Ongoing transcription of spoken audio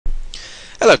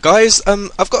Hello guys,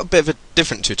 I've got a bit of a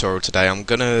different tutorial today. I'm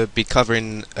going to be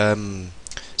covering some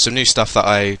new stuff that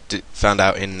I found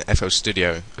out in FL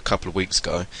Studio a couple of weeks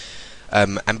ago.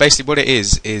 And basically what it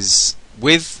is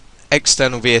with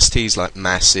external VSTs like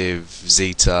Massive,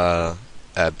 Zeta,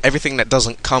 everything that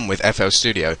doesn't come with FL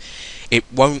Studio, it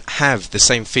won't have the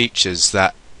same features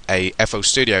that a FL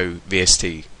Studio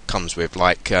VST comes with,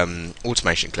 like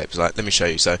automation clips. Like, let me show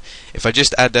you. So if I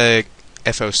just add a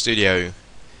FL Studio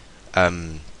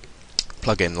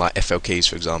plugin like FL keys,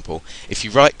 for example, if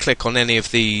you right click on any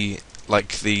of the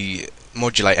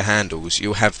modulator handles,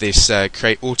 you'll have this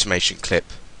create automation clip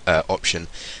option,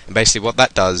 and basically what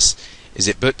that does is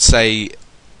it puts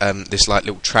this like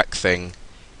little track thing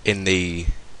in the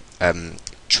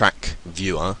track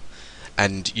viewer,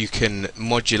 and you can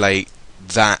modulate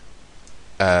that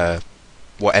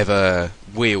whatever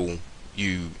wheel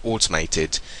you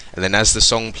automated, and then as the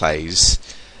song plays,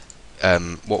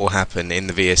 what will happen in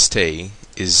the VST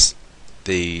is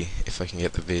if I can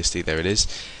get the VST, there it is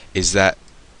that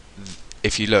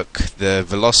if you look, the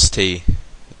velocity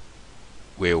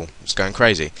wheel is going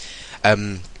crazy.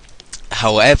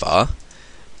 However,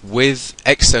 with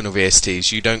external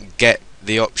VSTs you don't get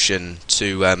the option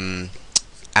to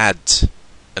add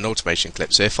an automation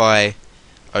clip. So if I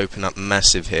open up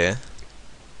Massive here,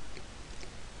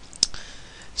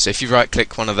 so if you right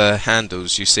click one of the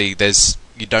handles, you see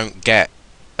you don't get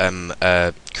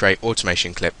a create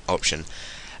automation clip option.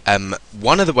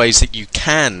 One of the ways that you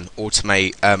can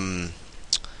automate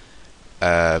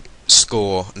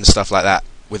score and stuff like that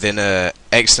within a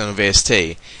external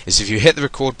VST is if you hit the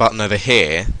record button over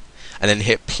here and then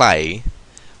hit play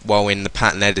while in the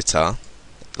pattern editor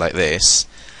like this,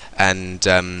 and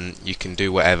you can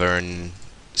do whatever and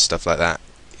stuff like that,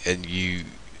 and you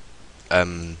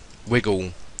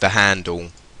wiggle the handle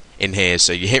in here,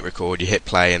 so you hit record, you hit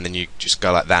play, and then you just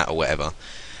go like that or whatever,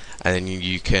 and then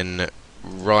you can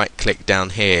right click down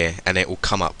here and it will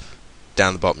come up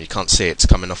down the bottom. You can't see it's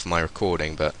coming off my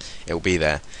recording, but it will be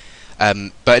there.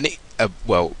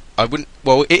 Well,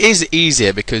 it is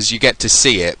easier because you get to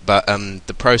see it, but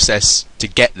the process to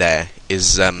get there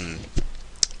is a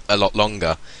lot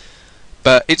longer,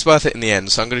 but it's worth it in the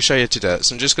end. So I'm going to show you how to do it.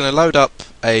 So I'm just going to load up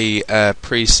a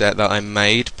preset that I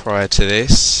made prior to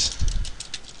this.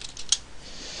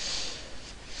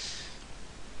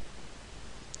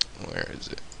 Where is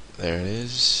it? There it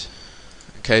is.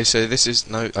 Okay, so this is,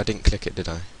 no, I didn't click it, did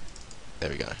I?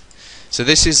 There we go. So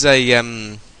this is a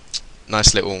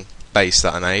nice little bass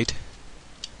that I made.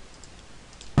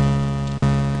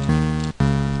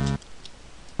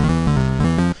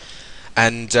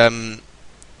 And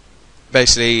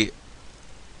basically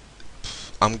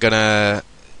I'm gonna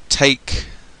take,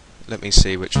 let me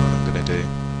see which one I'm gonna do.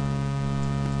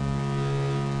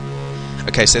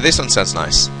 Okay, so this one sounds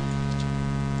nice.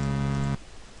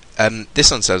 This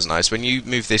one sounds nice. When you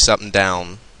move this up and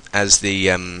down as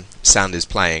the sound is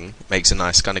playing, it makes a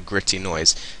nice kind of gritty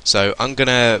noise. So I'm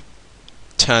gonna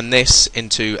turn this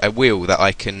into a wheel that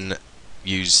I can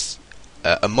use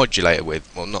a modulator with.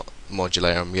 Well, not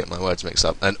modulator, I'm getting my words mixed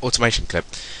up. An automation clip.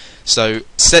 So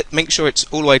make sure it's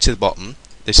all the way to the bottom.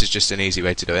 This is just an easy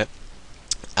way to do it.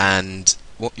 And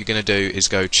what you're gonna do is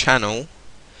go Channel,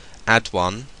 Add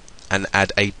One, and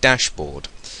add a dashboard.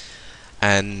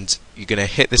 And you're going to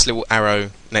hit this little arrow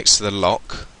next to the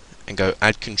lock and go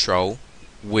Add Control,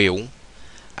 Wheel,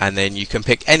 and then you can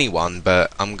pick any one,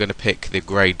 but I'm going to pick the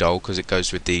grey doll because it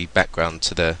goes with the background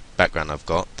to the background I've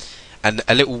got. And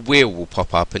a little wheel will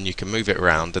pop up and you can move it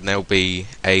around, and there'll be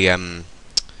a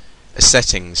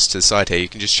settings to the side here. You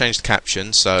can just change the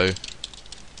caption, so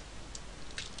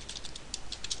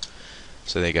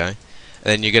there you go. And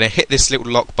then you're going to hit this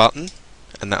little lock button,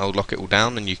 and that'll lock it all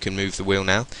down, and you can move the wheel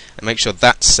now, and make sure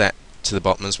that's set to the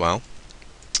bottom as well.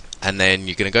 And then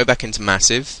you're going to go back into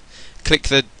Massive, click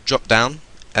the drop down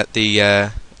at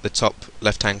the top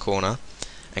left hand corner,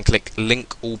 and click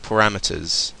Link All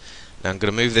Parameters. Now I'm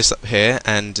going to move this up here,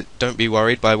 and don't be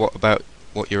worried by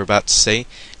what you're about to see.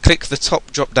 Click the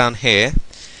top drop down here,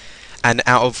 and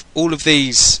out of all of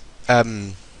these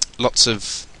lots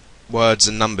of words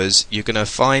and numbers, you're going to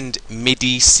find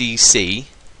MIDI CC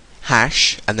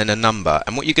hash and then a number,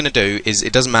 and what you're going to do is,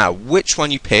 it doesn't matter which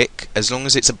one you pick as long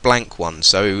as it's a blank one,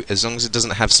 so as long as it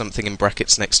doesn't have something in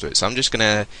brackets next to it. So I'm just going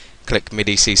to click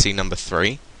MIDI CC number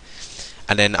 3,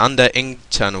 and then under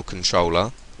internal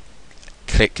controller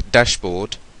click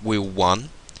dashboard wheel 1,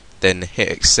 then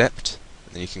hit accept,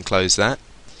 and then you can close that,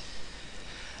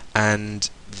 and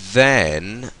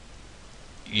then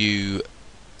you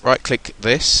right click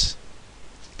this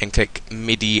and click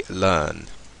MIDI learn.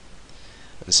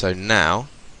 And so now,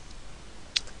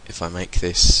 if I make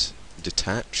this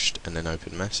detached, and then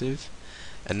open massive.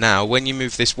 And now when you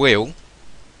move this wheel,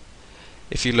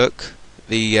 if you look,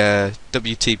 the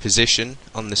WT position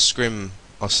on the scrim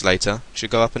oscillator should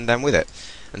go up and down with it.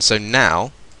 And so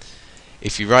now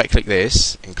if you right click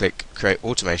this and click create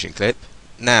automation clip,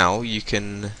 now you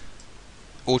can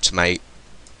automate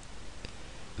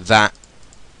that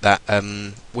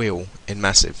wheel in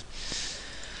massive.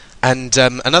 And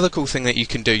another cool thing that you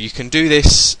can do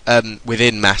this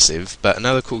within massive, but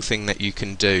another cool thing that you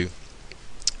can do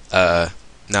now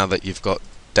that you've got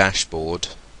dashboard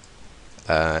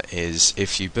is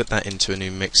if you put that into a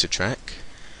new mixer track,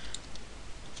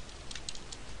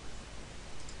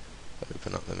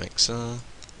 open up the mixer.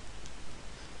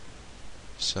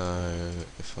 So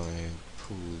if I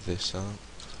pull this up,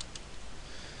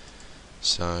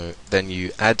 so then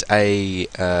you add a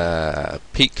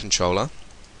peak controller,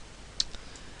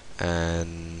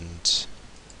 and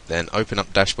then open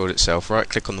up dashboard itself, right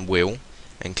click on the wheel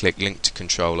and click link to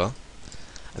controller,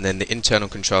 and then the internal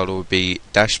controller will be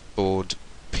dashboard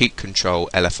peak control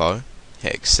LFO,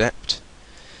 hit accept,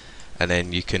 and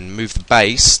then you can move the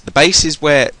base. The base is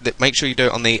where, make sure you do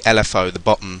it on the LFO, the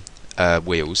bottom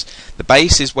wheels. The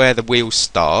base is where the wheel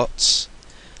starts,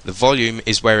 the volume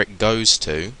is where it goes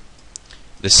to,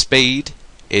 the speed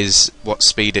is what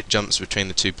speed it jumps between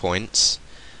the 2 points,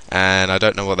 and I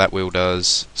don't know what that wheel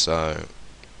does, so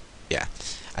yeah.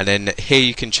 And then here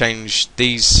you can change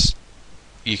these,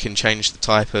 you can change the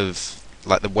type of,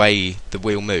 like the way the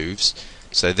wheel moves.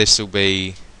 So this will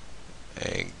be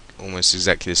almost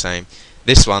exactly the same.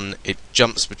 This one, it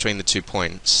jumps between the 2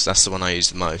 points, that's the one I use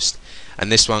the most,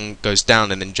 and this one goes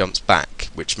down and then jumps back,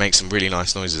 which makes some really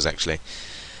nice noises actually.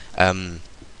 And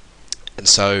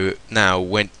so now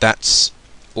when that's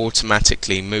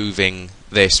automatically moving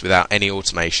this without any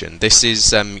automation. This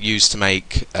is used to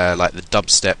make like the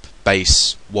dubstep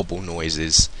bass wobble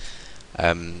noises.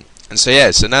 And so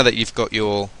yeah, so now that you've got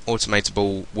your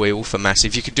automatable wheel for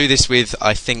massive, you can do this with,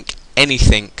 I think,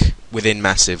 anything within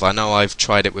massive. I know I've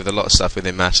tried it with a lot of stuff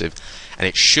within massive, and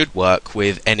it should work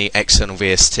with any external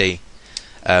VST.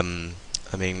 I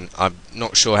mean, I'm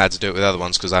not sure how to do it with other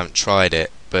ones because I haven't tried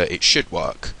it, but it should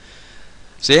work.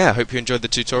 So yeah, I hope you enjoyed the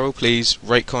tutorial. Please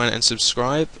rate, comment and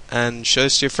subscribe, and show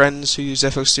this to your friends who use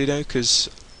FL Studio,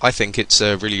 because I think it's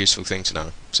a really useful thing to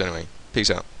know. So anyway, peace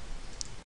out.